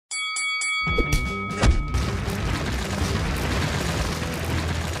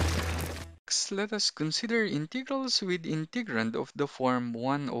Next, let us consider integrals with integrand of the form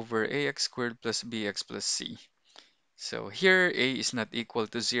 1 over ax squared plus bx plus c. So here a is not equal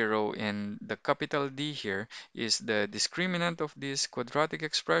to 0, and the capital D here is the discriminant of this quadratic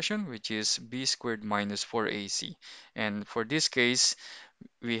expression, which is b squared minus 4ac. And for this case,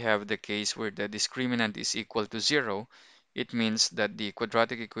 we have the case where the discriminant is equal to 0. It means that the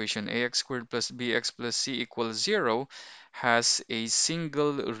quadratic equation ax squared plus bx plus c equals 0 has a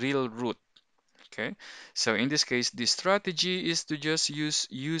single real root. Okay, so in this case, the strategy is to just use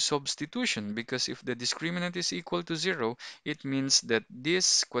u substitution, because if the discriminant is equal to 0, it means that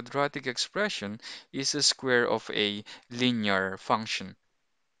this quadratic expression is a square of a linear function.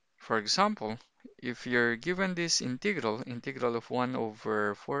 For example, if you're given this integral of 1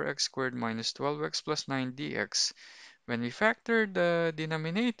 over 4x squared minus 12x plus 9 dx, when we factor the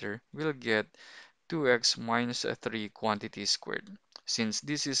denominator, we'll get 2x minus a 3 quantity squared. Since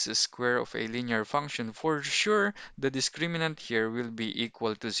this is a square of a linear function, for sure the discriminant here will be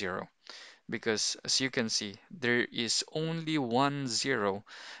equal to 0, because as you can see, there is only one zero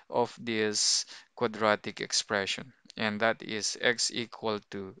of this quadratic expression, and that is x equal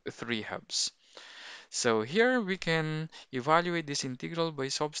to 3 halves. So here we can evaluate this integral by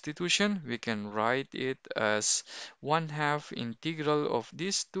substitution. We can write it as 1/2 integral of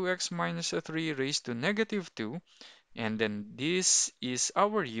this 2x minus a 3 raised to negative 2. And then this is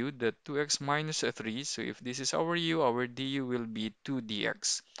our u, the 2x minus a 3. So if this is our u, our du will be 2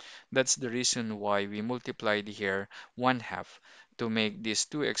 dx. That's the reason why we multiplied here 1/2 to make these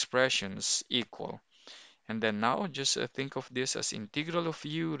two expressions equal. And then now just think of this as integral of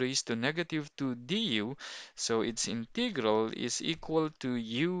u raised to negative 2 du. So its integral is equal to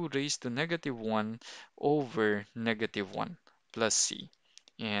u raised to negative 1 over negative 1 plus c.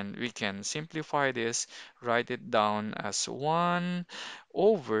 And we can simplify this, write it down as 1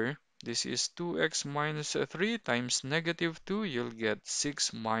 over, this is 2x minus 3 times negative 2, you'll get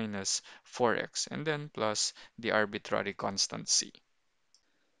 6 minus 4x, and then plus the arbitrary constant c.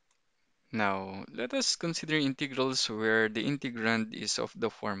 Now, let us consider integrals where the integrand is of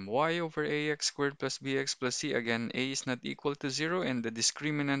the form y over ax squared plus bx plus c. Again, a is not equal to 0 and the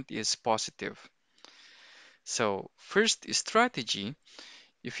discriminant is positive. So, first strategy,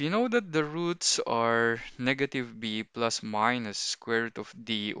 if you know that the roots are negative b plus minus square root of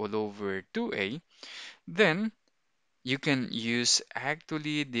d all over 2a, then you can use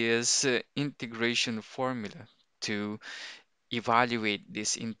actually this integration formula to evaluate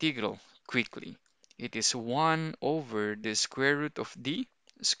this integral quickly. It is 1 over the square root of d,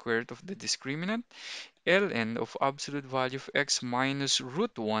 square root of the discriminant, ln of absolute value of x minus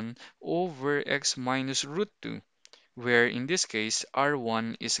root 1 over x minus root 2, where in this case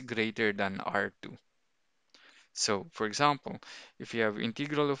r1 is greater than r2. So, for example, if you have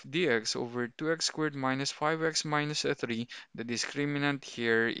integral of dx over 2x squared minus 5x minus a 3, the discriminant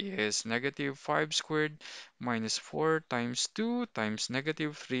here is negative 5 squared minus 4 times 2 times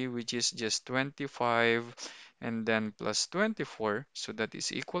negative 3, which is just 25, and then plus 24, so that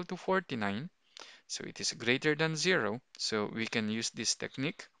is equal to 49. So it is greater than 0, so we can use this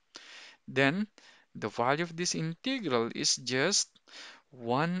technique. Then the value of this integral is just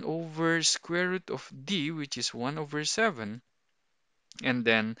 1 over square root of d, which is 1 over 7, and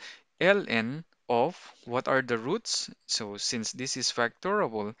then ln of what are the roots. So since this is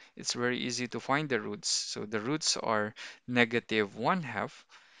factorable, it's very easy to find the roots. So the roots are negative 1/2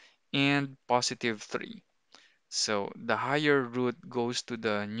 and positive 3. So the higher root goes to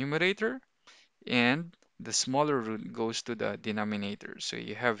the numerator and the smaller root goes to the denominator. So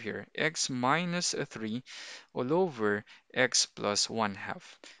you have here x minus a 3 all over x plus 1/2.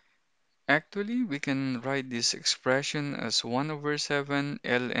 Actually, we can write this expression as 1 over 7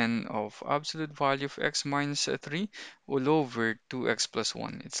 ln of absolute value of x minus a 3 all over 2x plus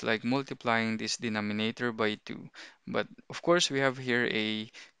 1. It's like multiplying this denominator by 2. But of course, we have here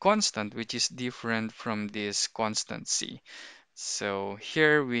a constant which is different from this constant c. So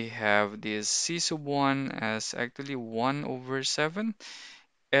here we have this c sub 1 as actually 1 over 7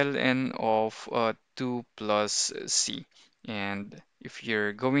 ln of 2 plus c. And if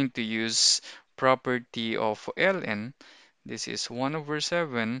you're going to use property of ln, this is 1 over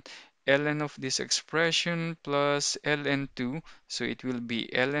 7 ln of this expression plus ln2. So it will be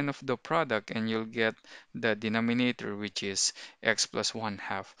ln of the product, and you'll get the denominator, which is x plus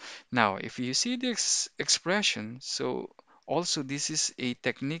 1/2. Now, if you see this expression, so Also, this is a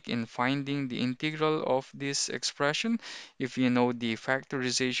technique in finding the integral of this expression if you know the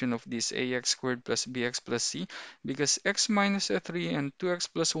factorization of this ax squared plus bx plus c, because x minus 3 and 2x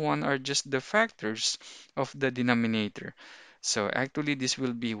plus 1 are just the factors of the denominator. So actually this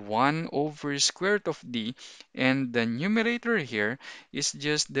will be 1 over square root of d, and the numerator here is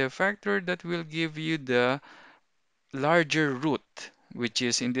just the factor that will give you the larger root, which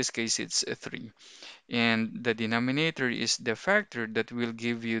is in this case it's 3. And the denominator is the factor that will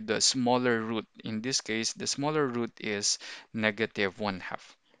give you the smaller root. In this case, the smaller root is negative 1/2.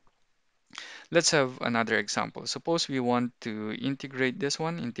 Let's have another example. Suppose we want to integrate this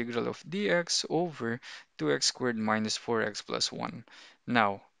one, integral of dx over 2x squared minus 4x plus 1.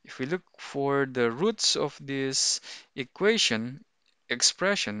 Now, if we look for the roots of this expression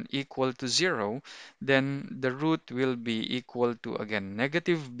equal to 0, then the root will be equal to, again,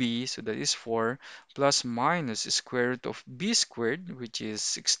 negative b, so that is 4, plus minus square root of b squared, which is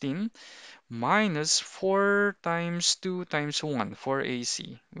 16, minus 4 times 2 times 1,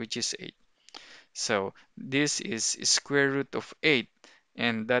 4ac, which is 8. So this is square root of 8,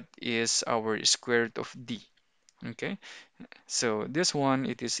 and that is our square root of d. Okay, so this one,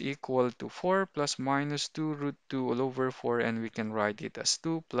 it is equal to 4 plus minus 2 root 2 all over 4, and we can write it as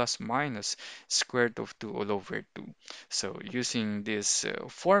 2 plus minus square root of 2 all over 2. So using this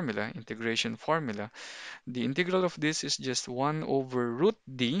formula, integration formula, the integral of this is just 1 over root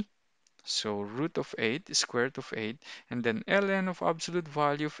d, so root of 8, square root of 8, and then ln of absolute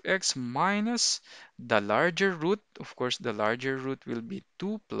value of x minus the larger root. Of course, the larger root will be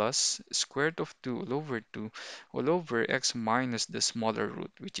 2 plus square root of 2 all over 2 all over x minus the smaller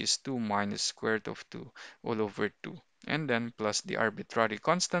root, which is 2 minus square root of 2 all over 2. And then plus the arbitrary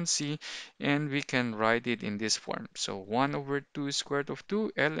constant c, and we can write it in this form. So 1 over 2 square root of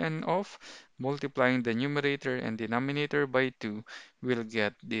 2 ln of multiplying the numerator and denominator by 2 will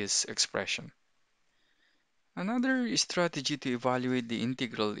get this expression. Another strategy to evaluate the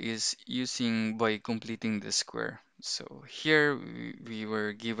integral is using by completing the square. So here we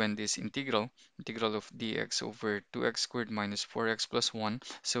were given this integral of dx over 2x squared minus 4x plus 1.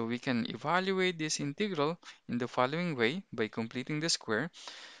 So we can evaluate this integral in the following way by completing the square.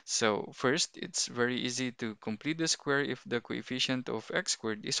 So first, it's very easy to complete the square if the coefficient of x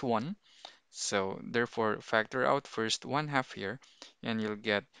squared is 1. So therefore, factor out first 1/2 here, and you'll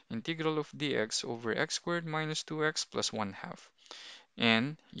get integral of dx over x squared minus 2x plus 1/2.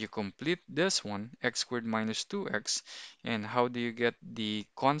 And you complete this one, x squared minus 2x, and how do you get the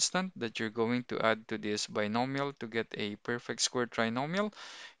constant that you're going to add to this binomial to get a perfect square trinomial?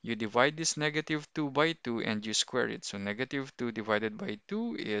 You divide this negative 2 by 2 and you square it. So negative 2 divided by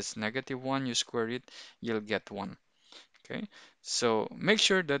 2 is negative 1, you square it, you'll get 1. Okay, so make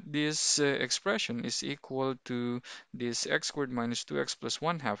sure that this expression is equal to this x squared minus 2x plus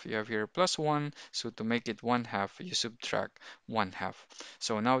 1/2. You have here plus 1, so to make it 1/2, you subtract 1/2.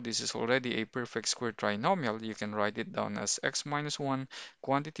 So now this is already a perfect square trinomial. You can write it down as x minus 1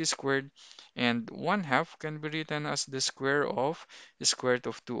 quantity squared, and 1/2 can be written as the square of the square root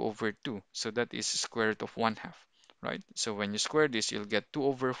of 2 over 2. So that is square root of 1/2, right? So when you square this, you'll get 2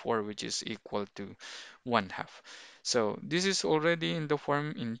 over 4, which is equal to 1/2. So this is already in the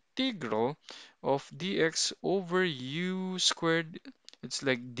form integral of dx over u squared. It's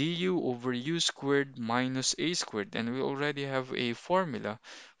like du over u squared minus a squared, and we already have a formula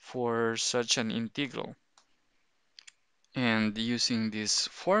for such an integral. And using this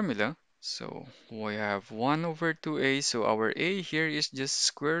formula, so we have 1 over 2a, so our a here is just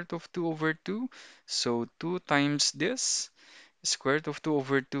square root of 2 over 2, so 2 times this. Square root of 2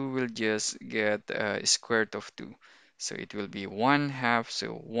 over 2 will just get square root of 2. So it will be 1/2.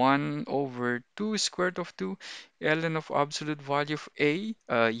 So 1 over 2 square root of 2, ln of absolute value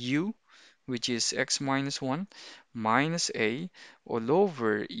of u, which is x minus 1, minus a, all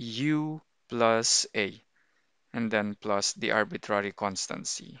over u plus a, and then plus the arbitrary constant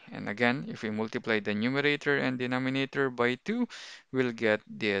c. And again, if we multiply the numerator and denominator by 2, we'll get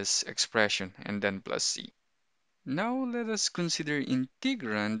this expression, and then plus c. Now let us consider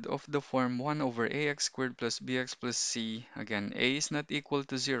integrand of the form 1 over ax squared plus bx plus c. Again, a is not equal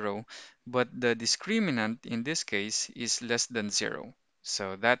to 0, but the discriminant in this case is less than 0.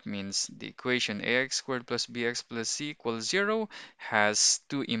 So that means the equation ax squared plus bx plus c equals 0 has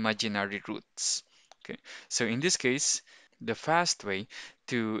two imaginary roots. Okay, so in this case, the fast way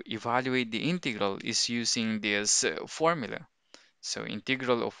to evaluate the integral is using this formula. So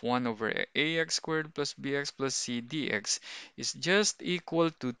integral of 1 over ax squared plus bx plus c dx is just equal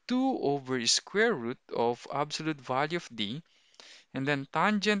to 2 over square root of absolute value of d. and then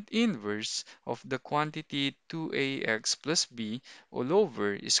tangent inverse of the quantity 2ax plus b all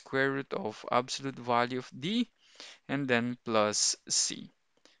over square root of absolute value of d and then plus c.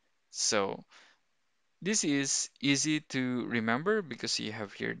 So this is easy to remember because you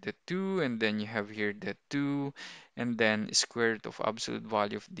have here the 2 and then you have here the 2 and then square root of absolute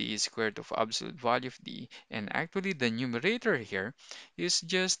value of d, square root of absolute value of d. And actually the numerator here is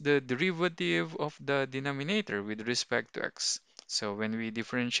just the derivative of the denominator with respect to x. So when we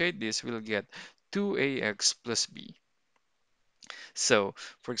differentiate this, we'll get 2ax plus b. So,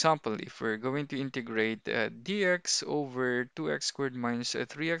 for example, if we're going to integrate dx over 2x squared minus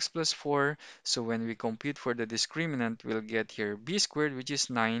 3x plus 4, so when we compute for the discriminant, we'll get here b squared, which is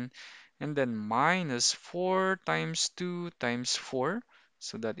 9, and then minus 4 times 2 times 4,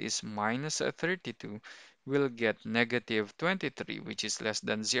 so that is minus 32. We'll get negative 23, which is less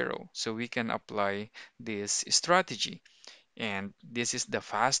than 0. So we can apply this strategy. And this is the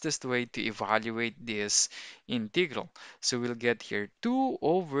fastest way to evaluate this integral. So we'll get here 2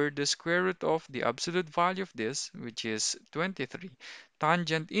 over the square root of the absolute value of this, which is 23,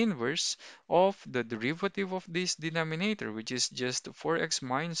 tangent inverse of the derivative of this denominator, which is just 4x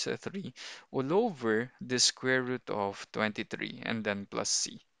minus 3, all over the square root of 23, and then plus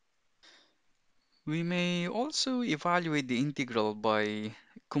c. We may also evaluate the integral by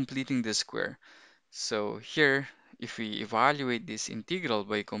completing the square. So here, if we evaluate this integral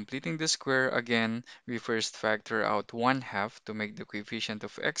by completing the square, again, we first factor out 1/2 to make the coefficient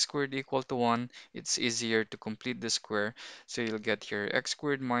of x squared equal to 1. It's easier to complete the square. So you'll get here x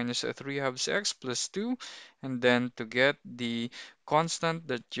squared minus 3/2 x plus 2. And then to get the constant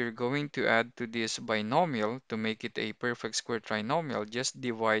that you're going to add to this binomial to make it a perfect square trinomial, just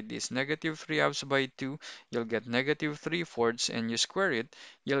divide this negative 3/2 by 2. You'll get negative 3/4, and you square it,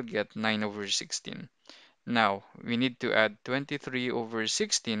 you'll get 9 over 16. Now, we need to add 23 over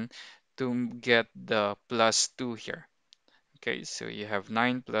 16 to get the plus 2 here. Okay, so you have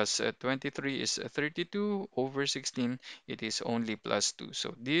 9 plus 23 is 32 over 16. It is only plus 2.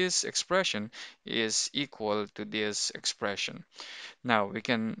 So this expression is equal to this expression. Now we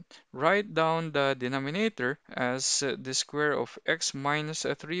can write down the denominator as the square of x minus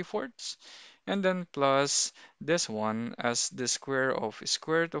 3/4 and then plus this one as the square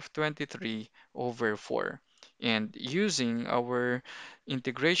root of 23 over 4. And using our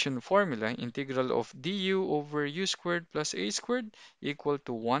integration formula, integral of du over u squared plus a squared equal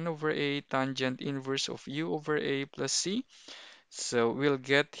to 1 over a tangent inverse of u over a plus c. So we'll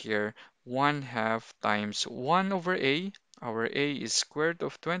get here 1/2 times 1 over a. Our a is square root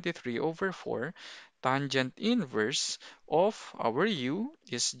of 23 over 4. Tangent inverse of our u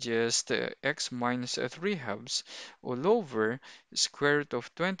is just x minus 3/2 all over square root of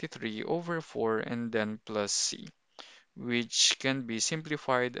 23 over 4 and then plus c, which can be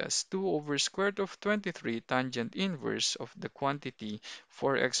simplified as 2 over square root of 23 tangent inverse of the quantity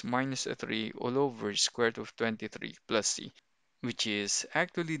 4x minus 3 all over square root of 23 plus c, which is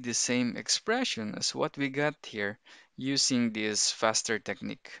actually the same expression as what we got here using this faster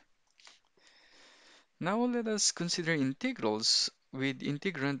technique. Now let us consider integrals with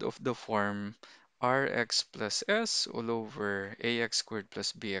integrand of the form rx plus s all over ax squared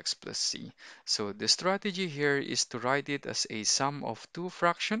plus bx plus c. So the strategy here is to write it as a sum of two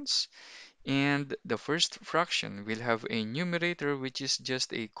fractions, and the first fraction will have a numerator which is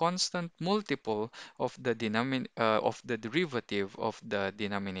just a constant multiple of the derivative of the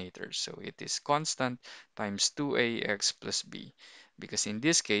denominator. So it is constant times 2ax plus b. Because in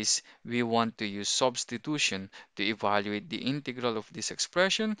this case, we want to use substitution to evaluate the integral of this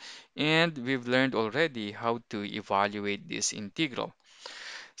expression, and we've learned already how to evaluate this integral.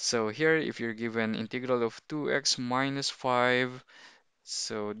 So here, if you're given integral of 2x minus 5,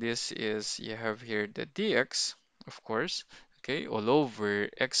 so this is, you have here the dx, of course, okay, all over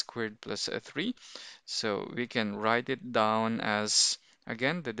x squared plus 3. So we can write it down as,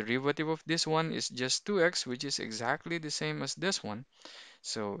 again, the derivative of this one is just 2x, which is exactly the same as this one.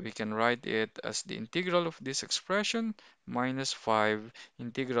 So we can write it as the integral of this expression minus 5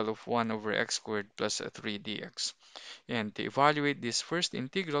 integral of 1 over x squared plus 3 dx. And to evaluate this first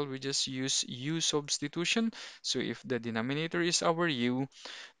integral, we just use u substitution. So if the denominator is our u,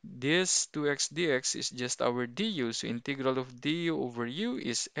 this 2x dx is just our du. So integral of du over u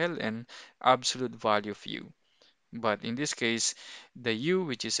is ln absolute value of u. But in this case, the u,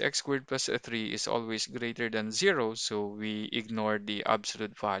 which is x squared plus 3, is always greater than 0. So we ignore the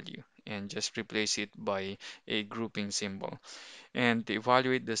absolute value and just replace it by a grouping symbol. And to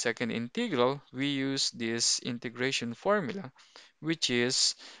evaluate the second integral, we use this integration formula, which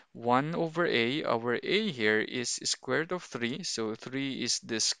is 1 over a. Our a here is square root of 3, so 3 is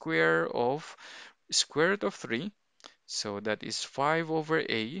the square root of 3, so that is 5 over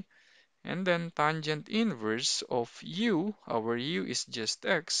a. And then tangent inverse of u, our u is just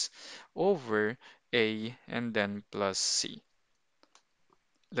x, over a and then plus c.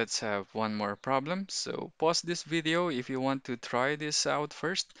 Let's have one more problem. So pause this video if you want to try this out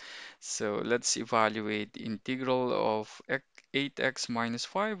first. So let's evaluate the integral of 8x minus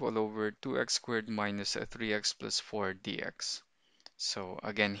 5 all over 2x squared minus 3x plus 4 dx. So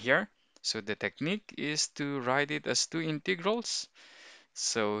again here, so the technique is to write it as two integrals.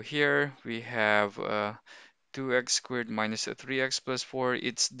 So here we have 2x squared minus 3x plus 4.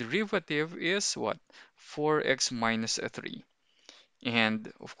 Its derivative is what? 4x minus 3.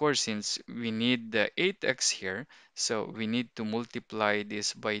 And of course, since we need the 8x here, so we need to multiply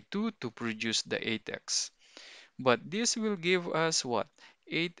this by 2 to produce the 8x. But this will give us what?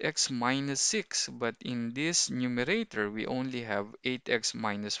 8x minus 6. But in this numerator, we only have 8x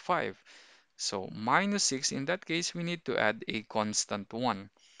minus 5. So minus 6, in that case, we need to add a constant 1.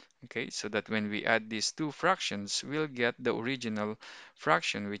 Okay, so that when we add these two fractions, we'll get the original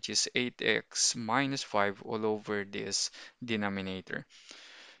fraction, which is 8x minus 5 all over this denominator.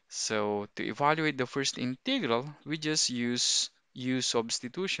 So to evaluate the first integral, we just use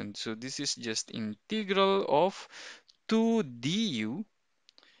substitution. So this is just integral of 2 du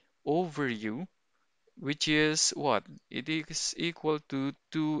over u, which is what? It is equal to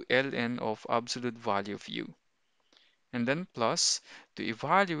 2 ln of absolute value of u. And then plus, to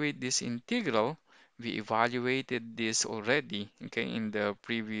evaluate this integral, we evaluated this already, okay, in the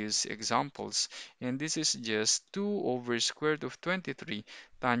previous examples. And this is just 2 over square root of 23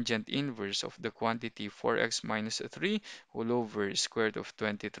 tangent inverse of the quantity 4x minus 3 all over square root of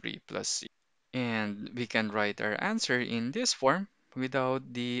 23 plus c. And we can write our answer in this form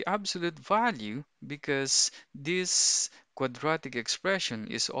without the absolute value because this quadratic expression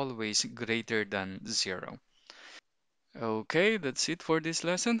is always greater than 0. Okay, that's it for this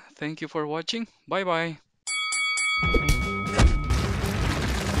lesson. Thank you for watching. Bye bye.